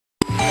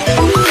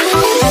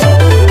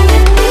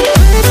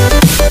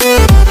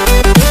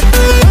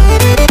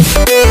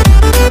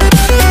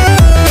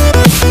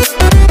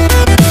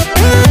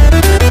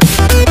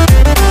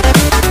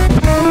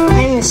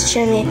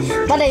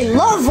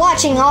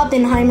watching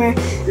Oppenheimer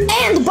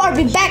and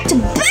Barbie back to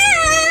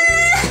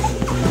back.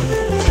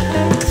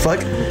 What the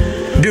fuck?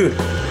 Dude,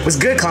 what's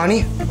good,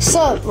 Clowny? What's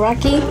up,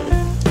 Rocky?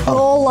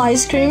 Roll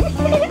ice cream.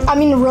 I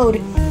mean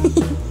road.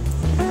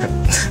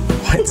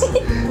 What?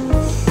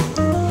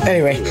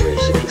 Anyway.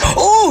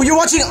 Oh, you're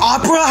watching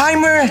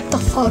Oppenheimer? What the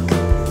fuck?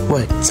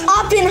 What? It's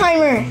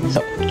Oppenheimer.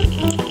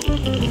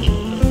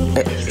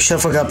 Hey,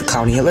 shut the fuck up,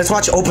 Clowny. Let's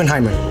watch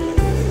Oppenheimer.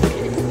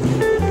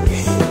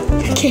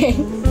 Okay.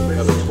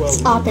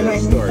 It's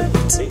Oppenheimer.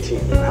 Say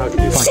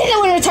that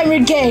one more time,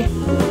 you're gay.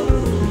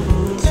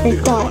 That's what I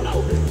thought.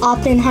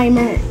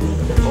 Oppenheimer.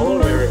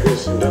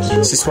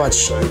 Let's just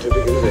watch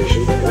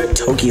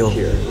Tokyo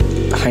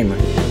Heimer.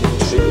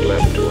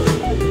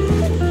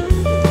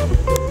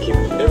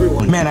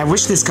 Man, I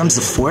wish this comes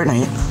to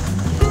Fortnite.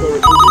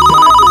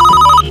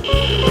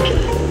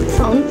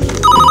 Phone.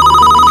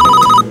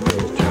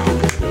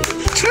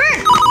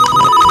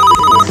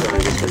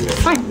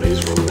 Fine.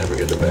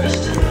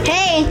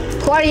 Hey,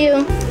 who are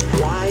you?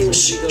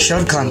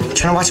 Shut up, Clown. I'm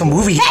trying to watch a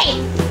movie. Hey!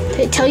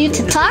 Did I tell you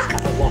to talk?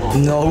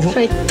 No.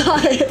 I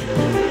thought.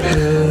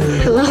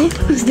 Hello?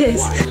 Who's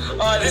this?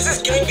 This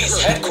is Gang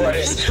Beast's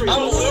headquarters.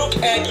 I'm Luke,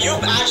 and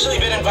you've actually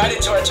been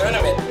invited to our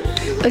tournament.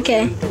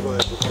 Okay.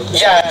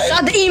 Yeah.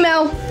 Got the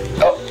email.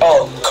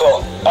 Oh,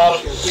 cool.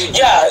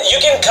 Yeah, you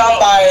can come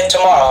by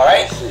tomorrow,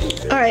 alright?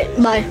 Alright,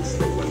 bye.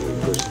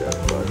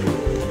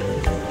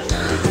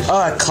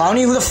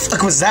 Clowny, who the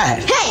fuck was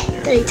that? Hey!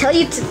 Did I tell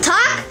you to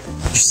talk?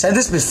 You said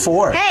this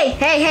before. Hey!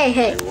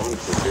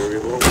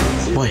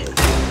 What?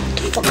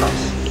 Fuck off.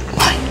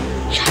 What?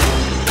 Shut up.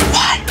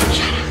 What?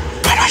 Shut up.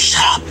 Why do I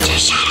shut up?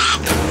 Just shut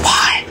up.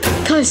 Why?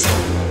 Cause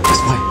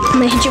what? I'm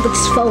gonna hit you with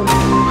this phone.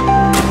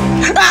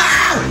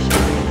 Ah!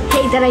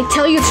 Hey, did I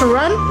tell you to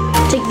run?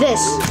 Take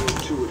this.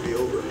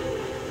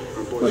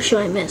 What should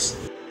I miss?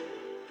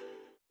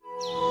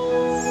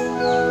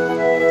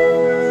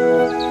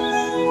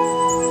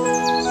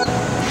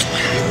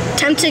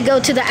 Time to go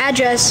to the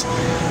address.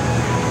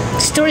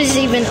 Store is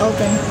even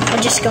open.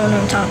 I'll just go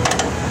on top.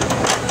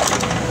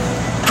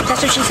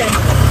 That's what she said.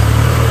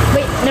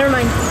 Wait, never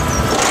mind.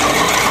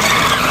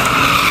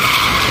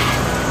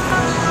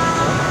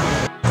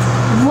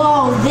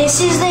 Whoa, this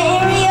is the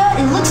area?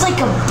 It looks like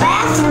a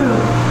bathroom.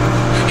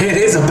 It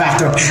is a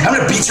bathroom. I'm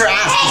gonna beat your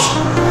ass.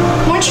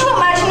 Hey! Weren't you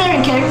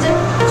imaginary character?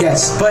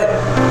 Yes, but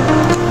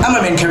I'm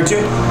a main character,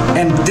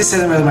 and this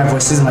isn't really my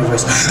voice. This isn't my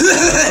voice.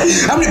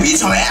 I'm gonna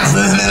beat your ass.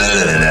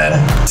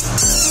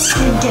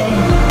 You're gay.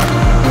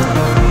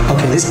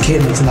 Okay, this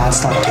kid makes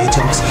non-stop gay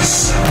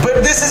jokes.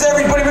 But this is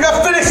everybody. We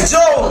got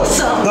FinexxJo,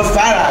 the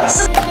fat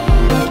ass.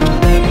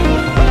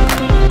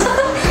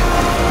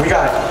 We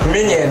got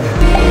Minion.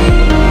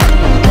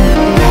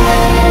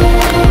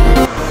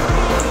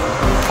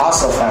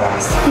 Also fat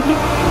ass.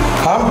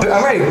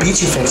 I'm ready to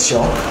beat you,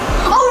 FinexxJo.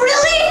 Oh,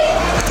 really?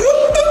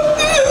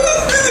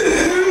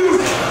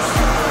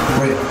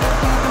 Wait,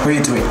 what are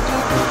you doing?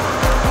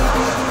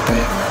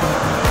 Wait.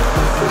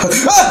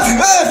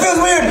 It feels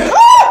weird!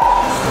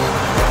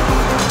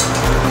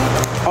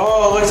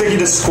 Oh, looks like you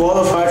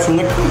disqualified from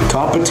the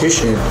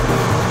competition.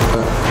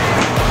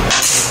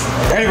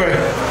 Anyway,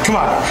 come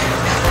on.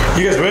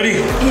 You guys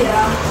ready?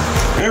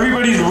 Yeah.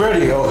 Everybody's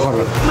ready. Oh,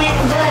 hold on. My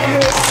butt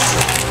hurts.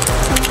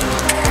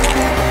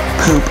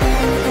 Poop.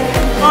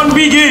 On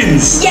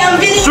begins. Yeah, I'm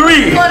beating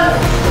 3,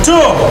 2,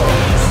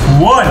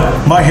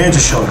 1. My hands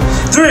are showing.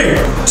 3,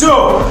 2,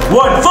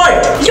 1,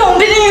 fight! Yo, I'm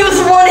beating you with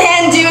one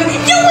hand, dude.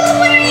 Yo,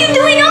 what are you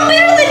doing? I'm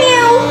better than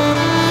you.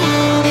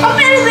 I'm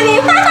better than you.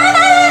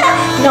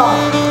 No,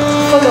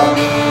 fuck up.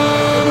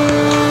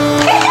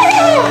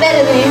 I'm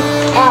better than you.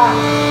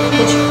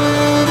 Bitch.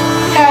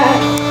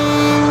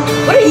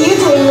 What are you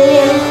doing,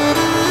 Lillian?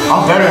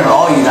 I'm better than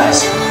all you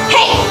guys.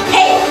 Hey!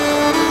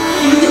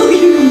 No,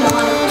 you're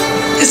not.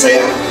 Yes, I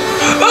am.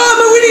 Oh, I'm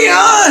winning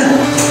on!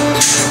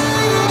 Let's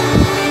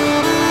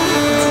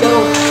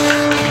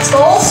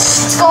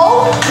go.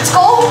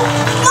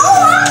 No,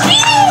 I'm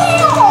beating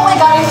you. Oh my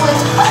god, I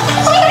flipped.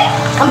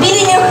 I'm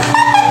beating you.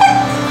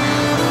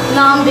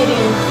 No, I'm beating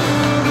you.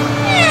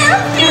 Yeah,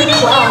 I'm beating you.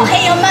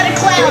 Hey, I'm not a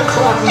clown. You're a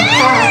clown.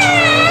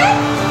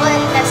 But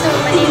that's not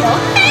funny though.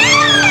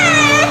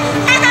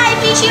 I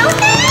beat you.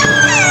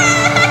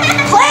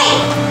 Play.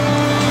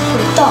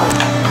 What a dog.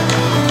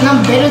 And I'm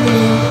better than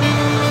you.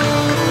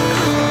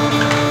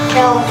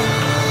 Hell.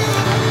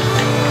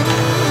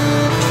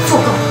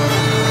 Fuck off.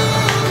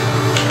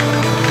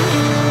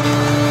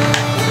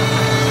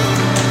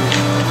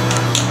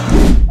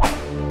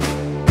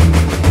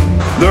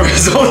 The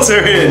results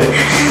are in.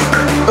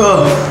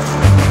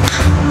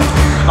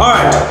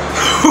 Alright,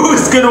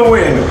 who's gonna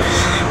win?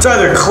 It's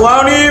either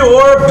Clowny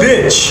or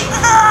bitch.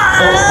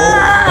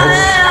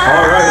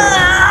 Alright.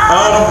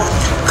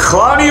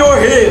 Clowny or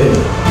hidden.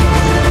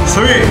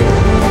 3,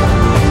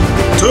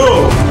 2,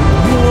 1.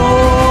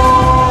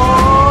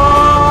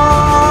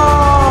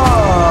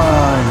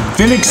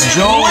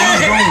 FinexxJo is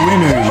the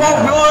winner. Oh,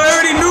 no, I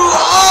already knew.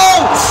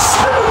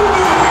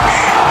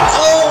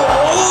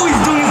 Oh,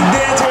 he's doing his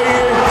dance right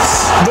here.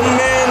 The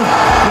man,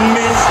 the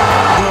myth,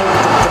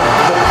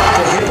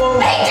 the hippo.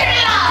 Hey,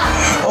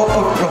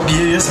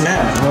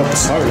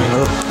 Sorry.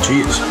 Oh,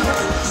 jeez.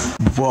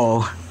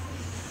 Whoa.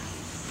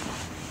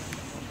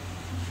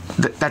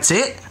 That's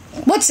it?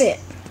 What's it?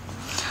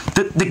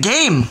 The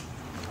game.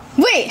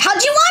 Wait,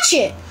 how'd you watch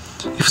it?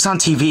 It was on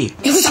TV.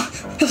 It was on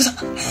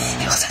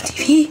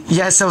TV?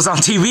 Yes, it was on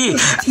TV.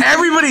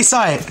 Everybody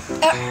saw it.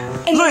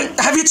 Look,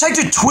 have you checked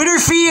your Twitter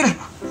feed?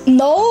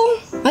 No,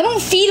 I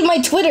don't feed my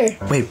Twitter.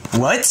 Wait,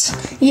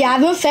 what? Yeah, I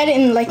haven't fed it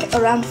in like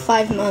around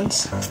 5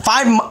 months.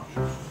 5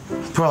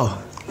 months? Bro,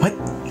 what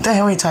the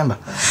hell are you talking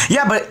about?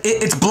 Yeah, but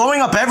it's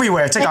blowing up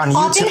everywhere. It's like on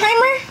YouTube.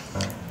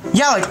 Oppenheimer?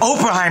 Yeah, like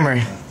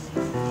Oppenheimer.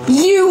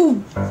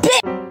 You bitch!